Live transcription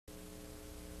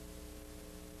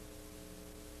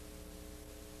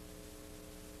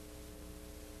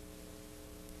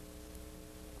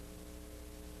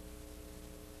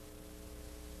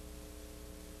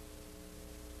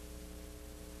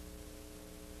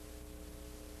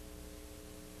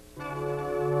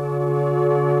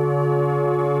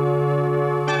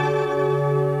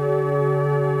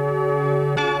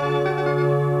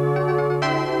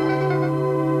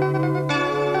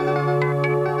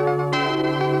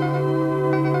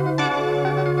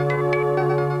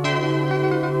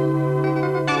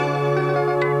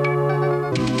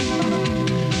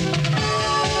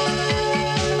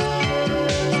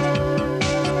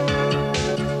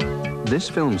This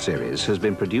film series has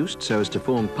been produced so as to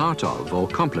form part of or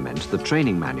complement the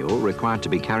training manual required to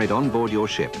be carried on board your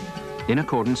ship, in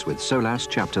accordance with SOLAS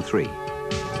Chapter 3.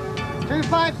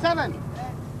 257.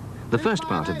 The first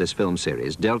part of this film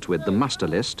series dealt with the muster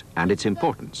list and its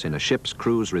importance in a ship's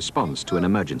crew's response to an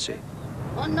emergency.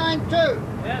 192.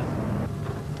 Yes.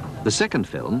 The second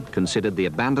film considered the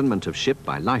abandonment of ship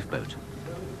by lifeboat.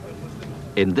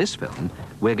 In this film,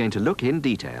 we're going to look in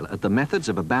detail at the methods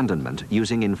of abandonment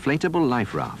using inflatable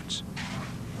life rafts.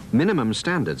 Minimum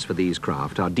standards for these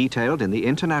craft are detailed in the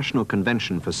International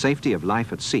Convention for Safety of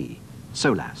Life at Sea,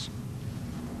 SOLAS.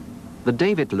 The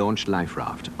David-launched life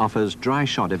raft offers dry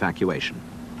shot evacuation.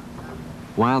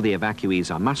 While the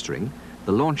evacuees are mustering,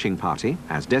 the launching party,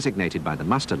 as designated by the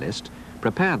muster list,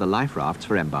 prepare the life rafts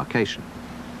for embarkation.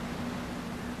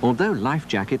 Although life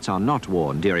jackets are not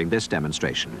worn during this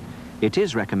demonstration, it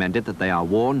is recommended that they are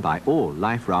worn by all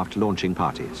life raft launching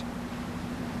parties.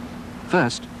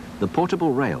 First, the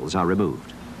portable rails are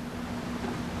removed.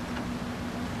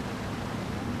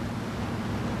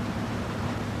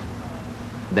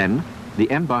 Then,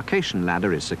 the embarkation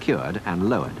ladder is secured and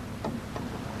lowered.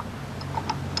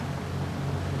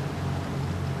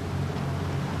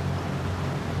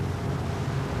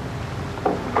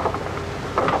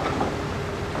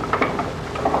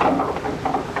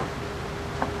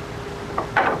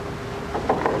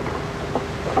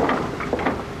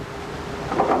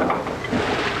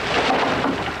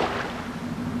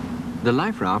 The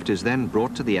life raft is then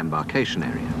brought to the embarkation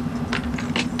area.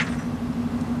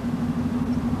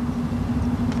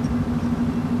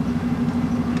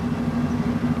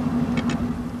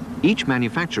 Each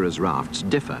manufacturer's rafts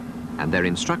differ, and their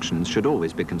instructions should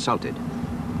always be consulted.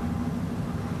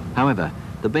 However,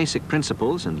 the basic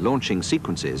principles and launching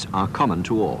sequences are common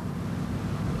to all.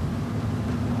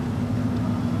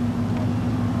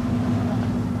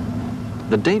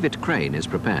 The davit crane is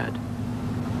prepared.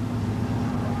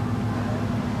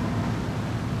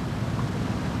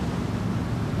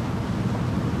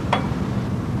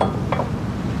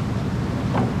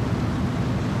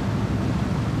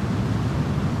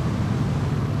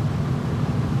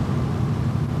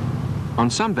 On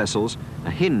some vessels,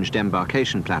 a hinged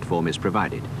embarkation platform is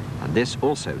provided, and this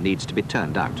also needs to be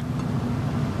turned out.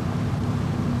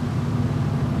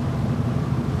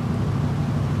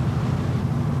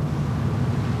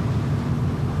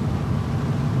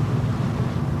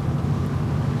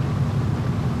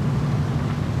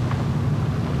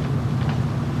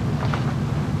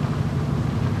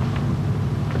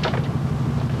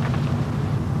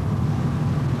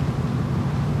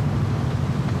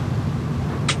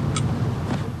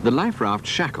 The life raft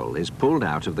shackle is pulled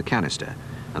out of the canister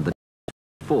and the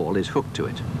fall is hooked to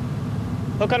it.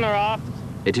 Hook on the raft.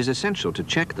 It is essential to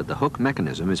check that the hook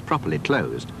mechanism is properly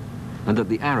closed and that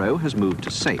the arrow has moved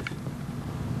to safe.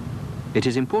 It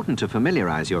is important to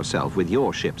familiarize yourself with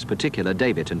your ship's particular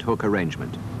davit and hook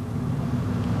arrangement.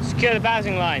 Secure the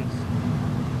bowsing lines.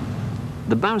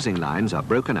 The bowsing lines are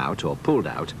broken out or pulled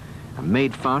out and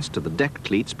made fast to the deck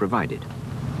cleats provided.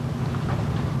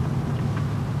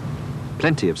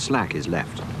 Plenty of slack is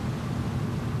left.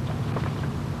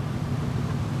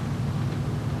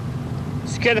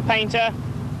 Secure the painter.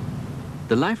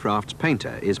 The life raft's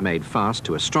painter is made fast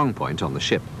to a strong point on the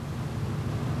ship.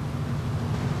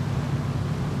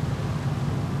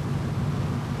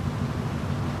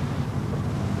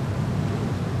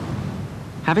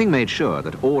 Having made sure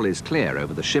that all is clear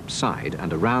over the ship's side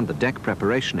and around the deck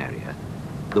preparation area,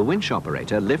 the winch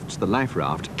operator lifts the life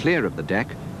raft clear of the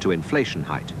deck to inflation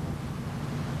height.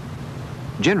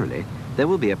 Generally, there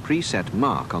will be a preset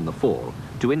mark on the fall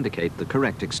to indicate the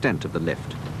correct extent of the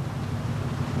lift.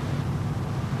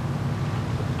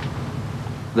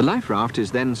 The life raft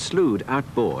is then slewed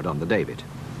outboard on the davit.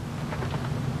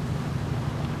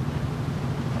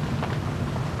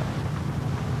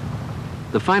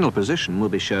 The final position will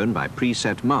be shown by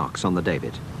preset marks on the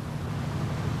davit.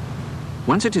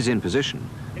 Once it is in position,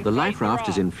 the life raft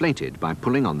is inflated by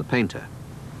pulling on the painter.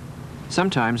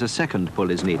 Sometimes a second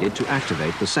pull is needed to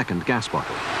activate the second gas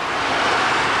bottle.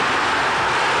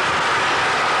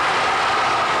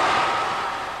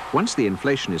 Once the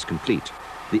inflation is complete,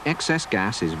 the excess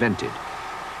gas is vented.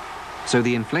 So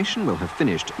the inflation will have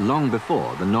finished long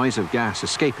before the noise of gas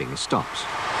escaping stops.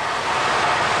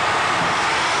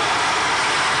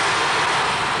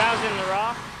 Bows in the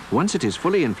raft. Once it is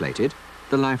fully inflated,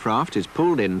 the life raft is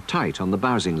pulled in tight on the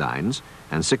bowsing lines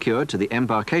and secured to the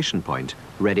embarkation point,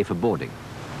 ready for boarding.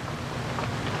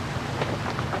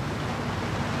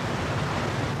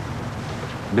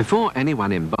 Before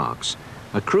anyone embarks,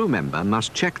 a crew member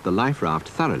must check the life raft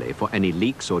thoroughly for any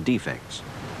leaks or defects.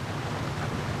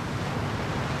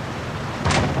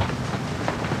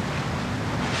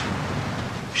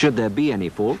 Should there be any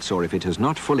faults or if it has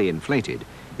not fully inflated,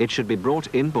 it should be brought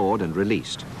inboard and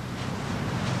released.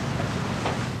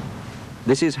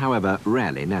 This is, however,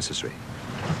 rarely necessary.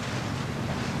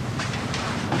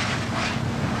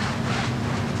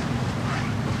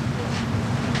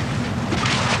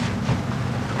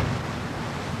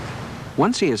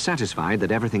 Once he is satisfied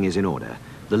that everything is in order,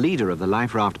 the leader of the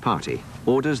life raft party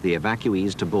orders the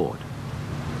evacuees to board.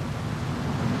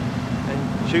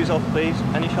 And shoes off, please.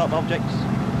 Any sharp objects?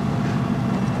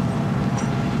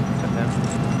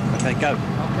 Okay, go.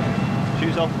 Okay.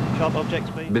 Shoes off, sharp objects,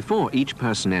 please. Before each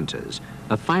person enters,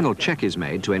 a final check is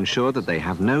made to ensure that they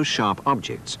have no sharp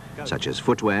objects, such as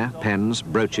footwear, pens,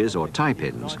 brooches or tie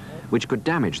pins, which could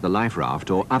damage the life raft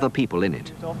or other people in it.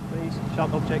 Shoes off, please.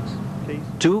 Sharp objects, please.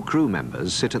 2 crew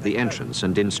members sit at the entrance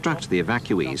and instruct the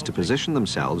evacuees to position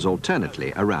themselves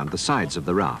alternately around the sides of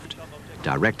the raft,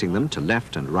 directing them to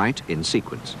left and right in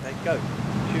sequence. Okay, go.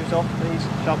 Shoes off, please.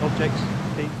 Sharp objects,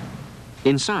 please.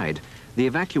 Inside, the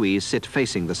evacuees sit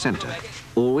facing the center,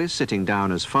 always sitting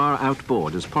down as far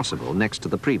outboard as possible next to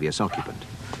the previous occupant.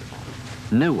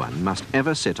 No one must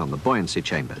ever sit on the buoyancy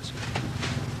chambers.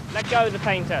 Let go of the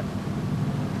painter.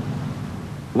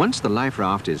 Once the life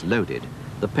raft is loaded,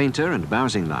 the painter and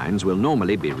bowsing lines will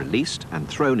normally be released and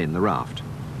thrown in the raft.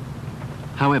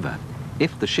 However,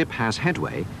 if the ship has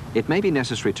headway, it may be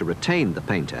necessary to retain the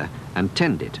painter and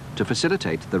tend it to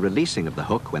facilitate the releasing of the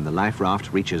hook when the life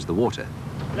raft reaches the water.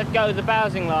 Let go of the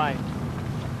bowsing line.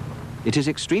 It is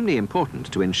extremely important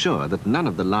to ensure that none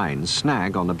of the lines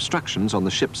snag on obstructions on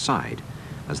the ship's side,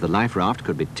 as the life raft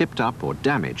could be tipped up or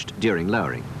damaged during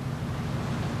lowering.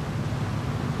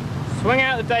 Swing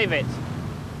out the davits.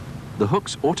 The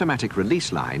hook's automatic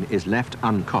release line is left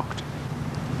uncocked.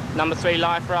 Number 3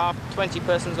 life raft, 20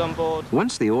 persons on board.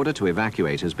 Once the order to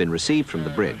evacuate has been received from the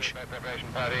bridge,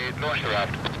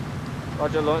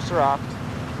 Roger, launch the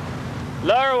raft.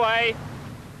 Lower away.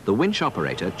 the winch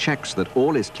operator checks that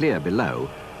all is clear below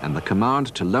and the command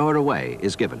to lower away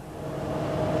is given.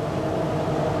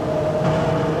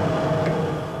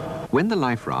 When the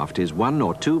life raft is 1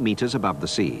 or 2 meters above the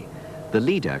sea, the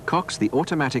leader cocks the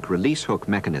automatic release hook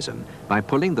mechanism by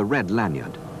pulling the red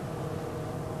lanyard.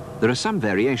 There are some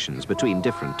variations between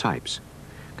different types.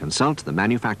 Consult the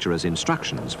manufacturer's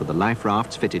instructions for the life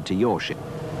rafts fitted to your ship.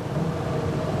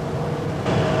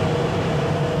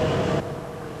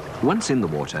 Once in the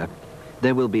water,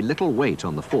 there will be little weight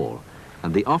on the fall,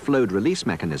 and the offload release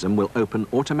mechanism will open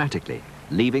automatically,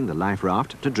 leaving the life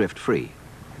raft to drift free.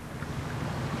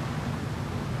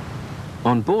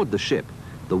 On board the ship,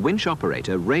 the winch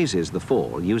operator raises the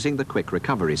fall using the quick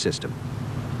recovery system.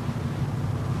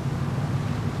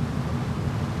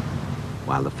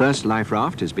 While the first life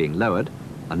raft is being lowered,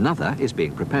 another is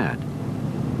being prepared.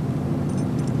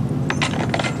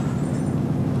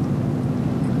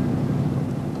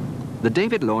 The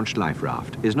David-launched life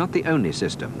raft is not the only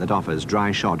system that offers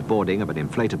dry-shod boarding of an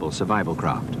inflatable survival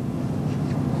craft.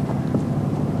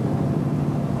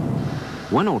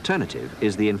 One alternative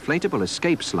is the inflatable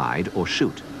escape slide or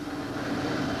chute.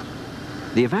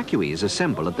 The evacuees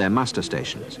assemble at their muster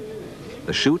stations.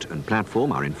 The chute and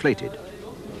platform are inflated.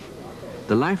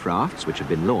 The life rafts, which have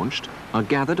been launched, are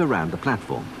gathered around the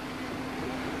platform.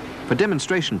 For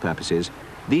demonstration purposes,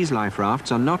 these life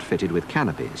rafts are not fitted with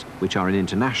canopies, which are an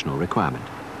international requirement.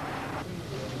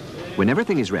 When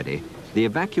everything is ready, the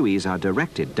evacuees are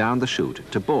directed down the chute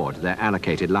to board their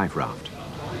allocated life raft.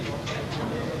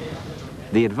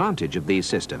 The advantage of these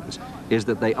systems is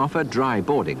that they offer dry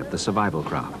boarding of the survival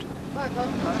craft.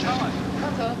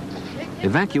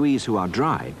 Evacuees who are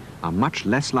dry are much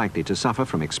less likely to suffer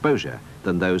from exposure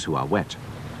than those who are wet.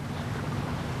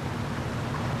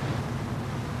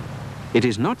 It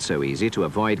is not so easy to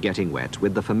avoid getting wet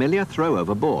with the familiar throw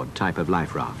overboard type of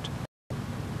life raft.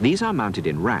 These are mounted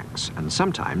in racks, and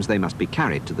sometimes they must be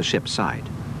carried to the ship's side.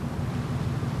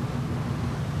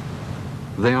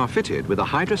 They are fitted with a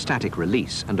hydrostatic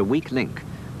release and a weak link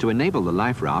to enable the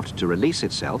life raft to release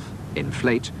itself,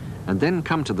 inflate, and then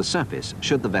come to the surface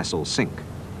should the vessel sink.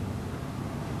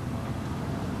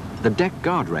 The deck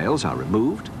guardrails are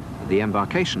removed, and the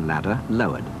embarkation ladder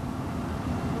lowered.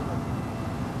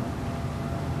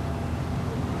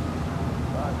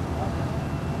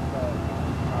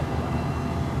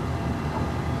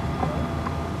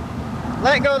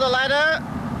 Let go of the ladder.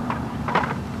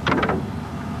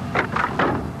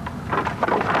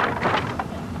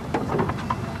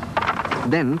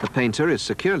 Then the painter is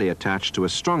securely attached to a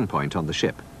strong point on the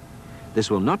ship. This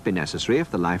will not be necessary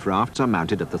if the life rafts are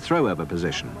mounted at the throw-over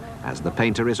position, as the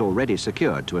painter is already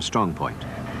secured to a strong point.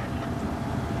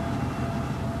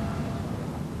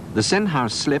 The send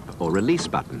house slip or release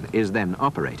button is then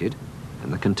operated,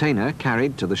 and the container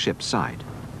carried to the ship's side.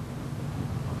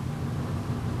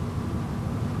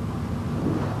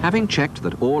 Having checked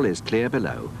that all is clear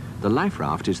below, the life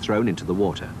raft is thrown into the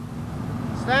water.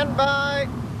 Stand by.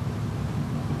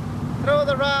 Throw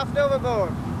the raft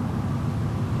overboard.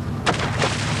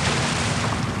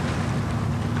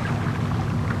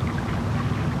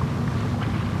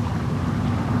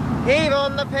 Heave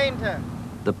on the painter.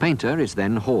 The painter is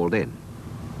then hauled in.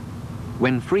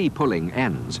 When free pulling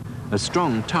ends, a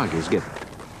strong tug is given.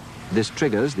 This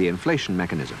triggers the inflation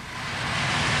mechanism.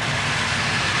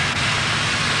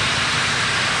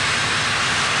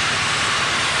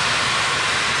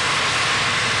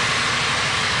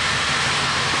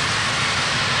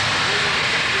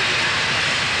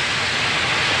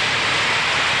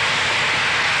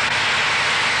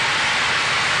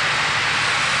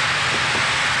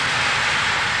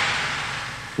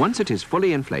 Once it is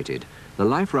fully inflated, the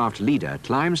life raft leader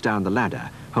climbs down the ladder,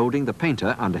 holding the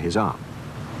painter under his arm.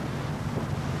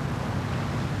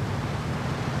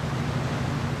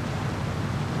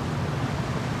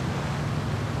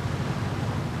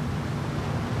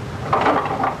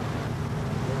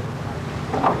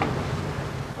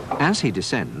 As he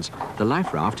descends, the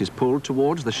life raft is pulled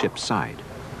towards the ship's side.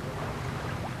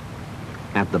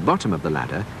 At the bottom of the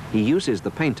ladder, he uses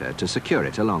the painter to secure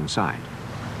it alongside.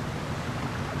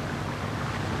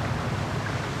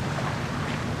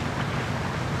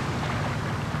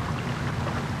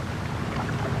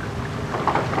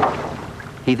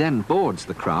 He then boards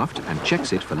the craft and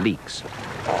checks it for leaks.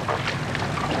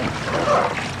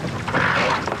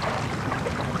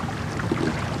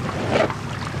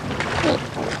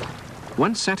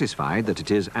 Once satisfied that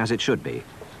it is as it should be,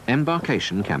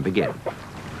 embarkation can begin.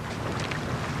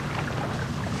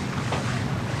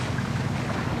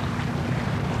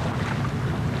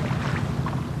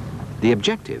 The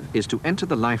objective is to enter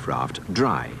the life raft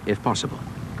dry, if possible.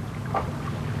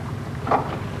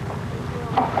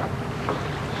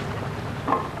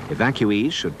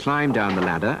 Evacuees should climb down the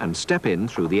ladder and step in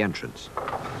through the entrance.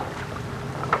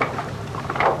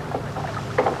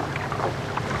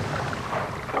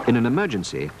 In an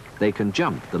emergency, they can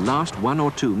jump the last 1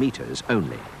 or 2 meters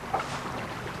only.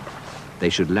 They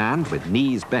should land with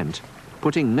knees bent,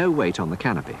 putting no weight on the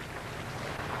canopy.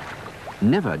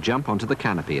 Never jump onto the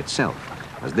canopy itself,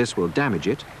 as this will damage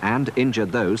it and injure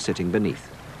those sitting beneath.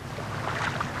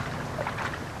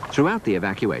 Throughout the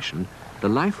evacuation, the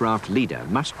life raft leader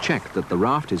must check that the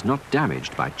raft is not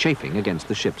damaged by chafing against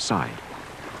the ship's side.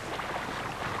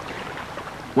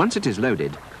 Once it is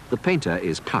loaded, the painter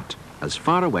is cut as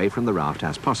far away from the raft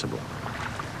as possible.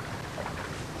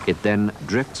 It then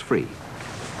drifts free.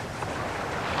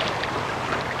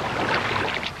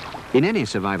 In any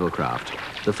survival craft,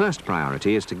 the first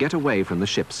priority is to get away from the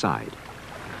ship's side.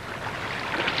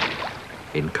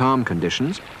 In calm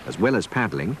conditions, as well as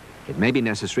paddling, it may be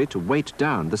necessary to weight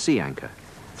down the sea anchor,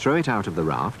 throw it out of the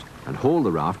raft, and haul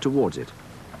the raft towards it.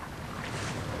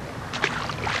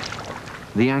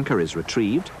 The anchor is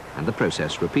retrieved and the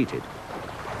process repeated.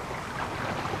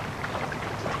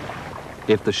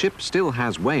 If the ship still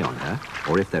has way on her,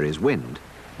 or if there is wind,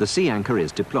 the sea anchor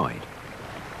is deployed.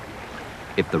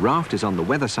 If the raft is on the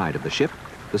weather side of the ship,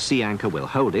 the sea anchor will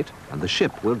hold it and the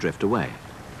ship will drift away.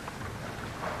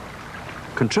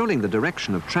 Controlling the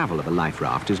direction of travel of a life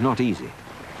raft is not easy.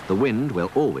 The wind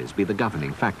will always be the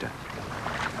governing factor.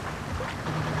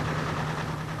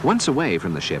 Once away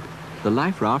from the ship, the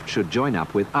life raft should join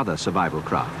up with other survival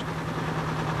craft.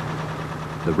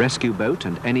 The rescue boat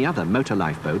and any other motor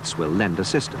lifeboats will lend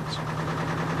assistance.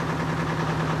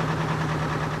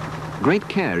 Great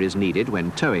care is needed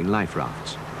when towing life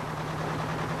rafts.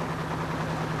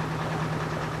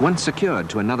 Once secured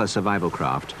to another survival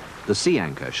craft, the sea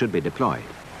anchor should be deployed.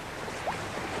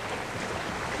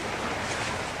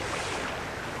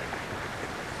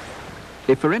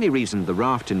 If for any reason the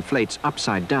raft inflates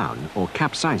upside down or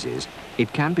capsizes,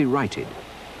 it can be righted.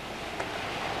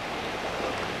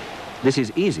 This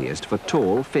is easiest for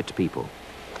tall, fit people.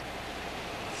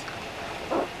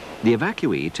 The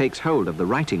evacuee takes hold of the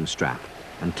righting strap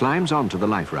and climbs onto the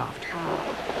life raft.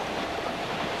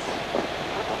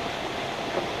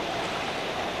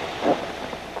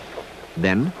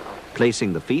 Then,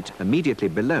 placing the feet immediately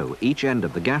below each end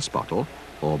of the gas bottle,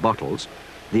 or bottles,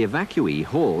 the evacuee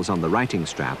hauls on the righting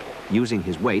strap, using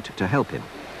his weight to help him.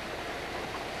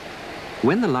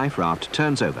 When the life raft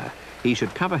turns over, he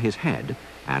should cover his head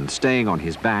and, staying on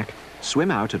his back, swim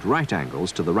out at right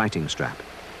angles to the righting strap.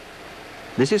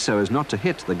 This is so as not to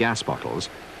hit the gas bottles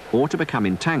or to become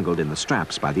entangled in the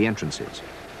straps by the entrances.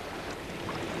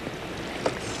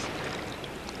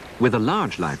 With a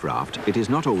large life raft, it is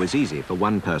not always easy for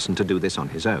one person to do this on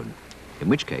his own. in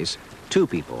which case 2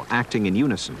 people acting in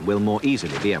unison will more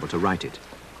easily be able to right it.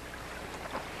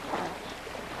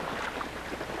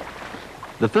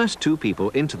 The first 2 people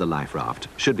into the life raft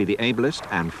should be the ablest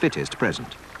and fittest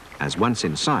present, as once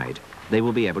inside, they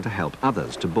will be able to help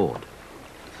others to board.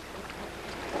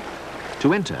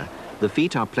 To enter, the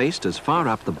feet are placed as far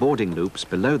up the boarding loops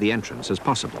below the entrance as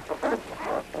possible.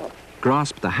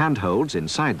 Grasp the handholds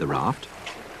inside the raft.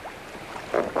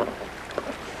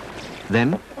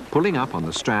 Then, pulling up on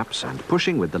the straps and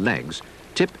pushing with the legs,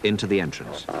 tip into the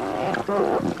entrance.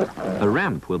 A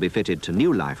ramp will be fitted to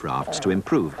new life rafts to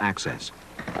improve access.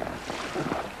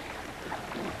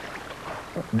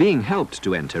 Being helped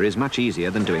to enter is much easier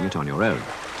than doing it on your own.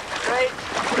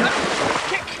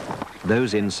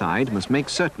 Those inside must make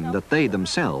certain that they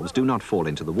themselves do not fall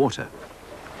into the water.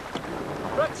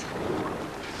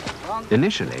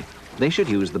 Initially, they should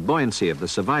use the buoyancy of the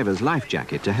survivor's life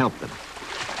jacket to help them,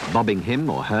 bobbing him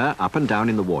or her up and down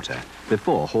in the water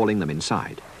before hauling them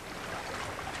inside.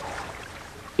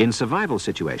 In survival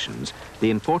situations, the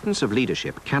importance of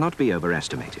leadership cannot be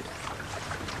overestimated.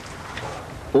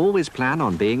 Always plan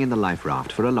on being in the life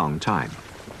raft for a long time.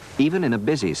 Even in a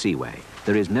busy seaway,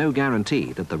 there is no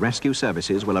guarantee that the rescue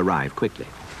services will arrive quickly.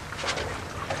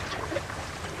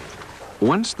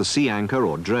 Once the sea anchor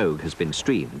or drogue has been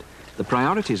streamed, the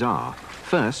priorities are,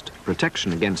 first,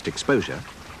 protection against exposure,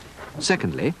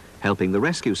 secondly, helping the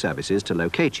rescue services to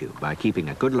locate you by keeping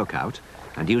a good lookout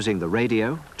and using the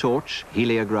radio, torch,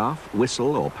 heliograph,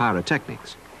 whistle or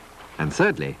pyrotechnics, and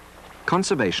thirdly,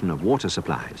 conservation of water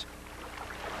supplies.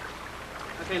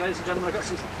 Okay, ladies and gentlemen, I've got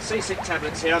some seasick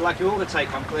tablets here. I'd like you all to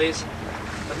take one, please.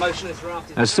 The motion of this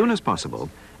raft is... As soon as possible,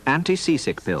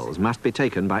 anti-seasick pills must be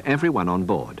taken by everyone on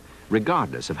board,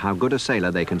 regardless of how good a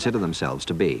sailor they consider themselves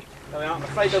to be. I'm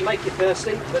afraid they'll make you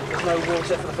thirsty, but there's no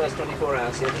water for the first 24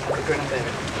 hours here. Just have to grin and bear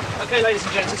it. Okay, ladies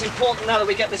and gents, it's important now that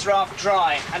we get this raft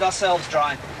dry, and ourselves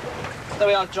dry. There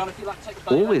we are, John, if you'd like to take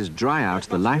the boat. Always dry out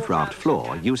the life raft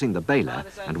floor using the baler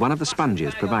and one of the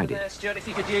sponges provided. There, Stuart, if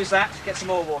you could use that, get some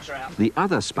more water out. The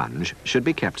other sponge should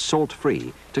be kept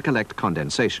salt-free to collect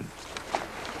condensation.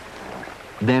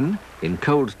 Then, in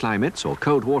cold climates or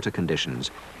cold water conditions,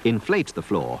 inflate the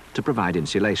floor to provide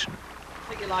insulation.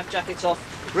 Take your life jackets off,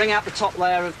 bring out the top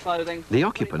layer of clothing. The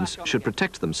occupants should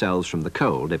protect themselves from the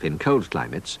cold if in cold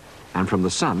climates, and from the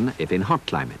sun if in hot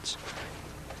climates.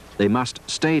 They must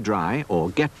stay dry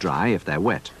or get dry if they're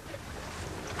wet.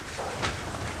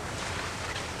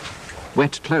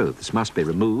 Wet clothes must be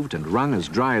removed and wrung as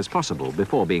dry as possible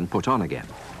before being put on again.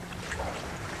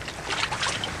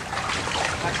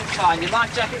 That's fine. Your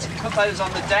life jackets, put those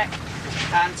on the deck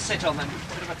and sit on them.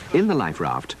 In the life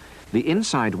raft, the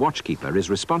inside watchkeeper is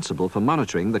responsible for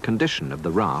monitoring the condition of the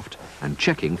raft and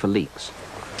checking for leaks.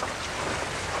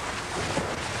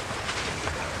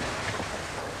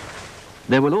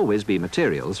 There will always be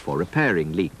materials for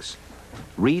repairing leaks.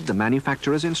 Read the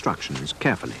manufacturer's instructions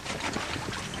carefully.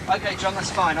 Okay, John,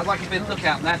 that's fine. I'd like you to be on the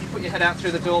lookout now. If you put your head out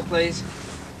through the door, please.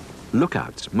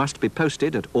 Lookouts must be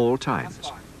posted at all times. That's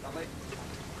fine. Lovely.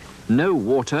 No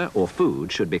water or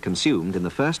food should be consumed in the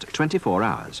first 24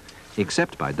 hours,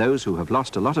 except by those who have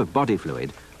lost a lot of body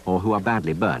fluid or who are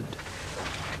badly burned.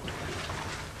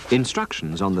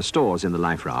 Instructions on the stores in the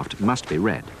life raft must be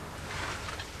read.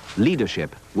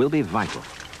 Leadership will be vital.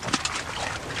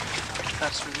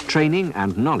 Training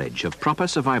and knowledge of proper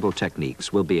survival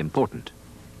techniques will be important.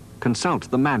 Consult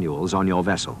the manuals on your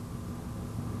vessel.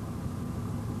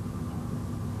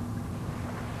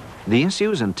 The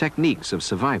issues and techniques of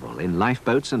survival in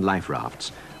lifeboats and life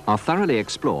rafts are thoroughly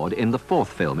explored in the 4th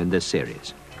film in this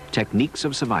series, Techniques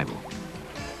of Survival.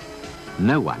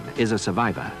 No one is a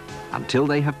survivor until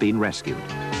they have been rescued.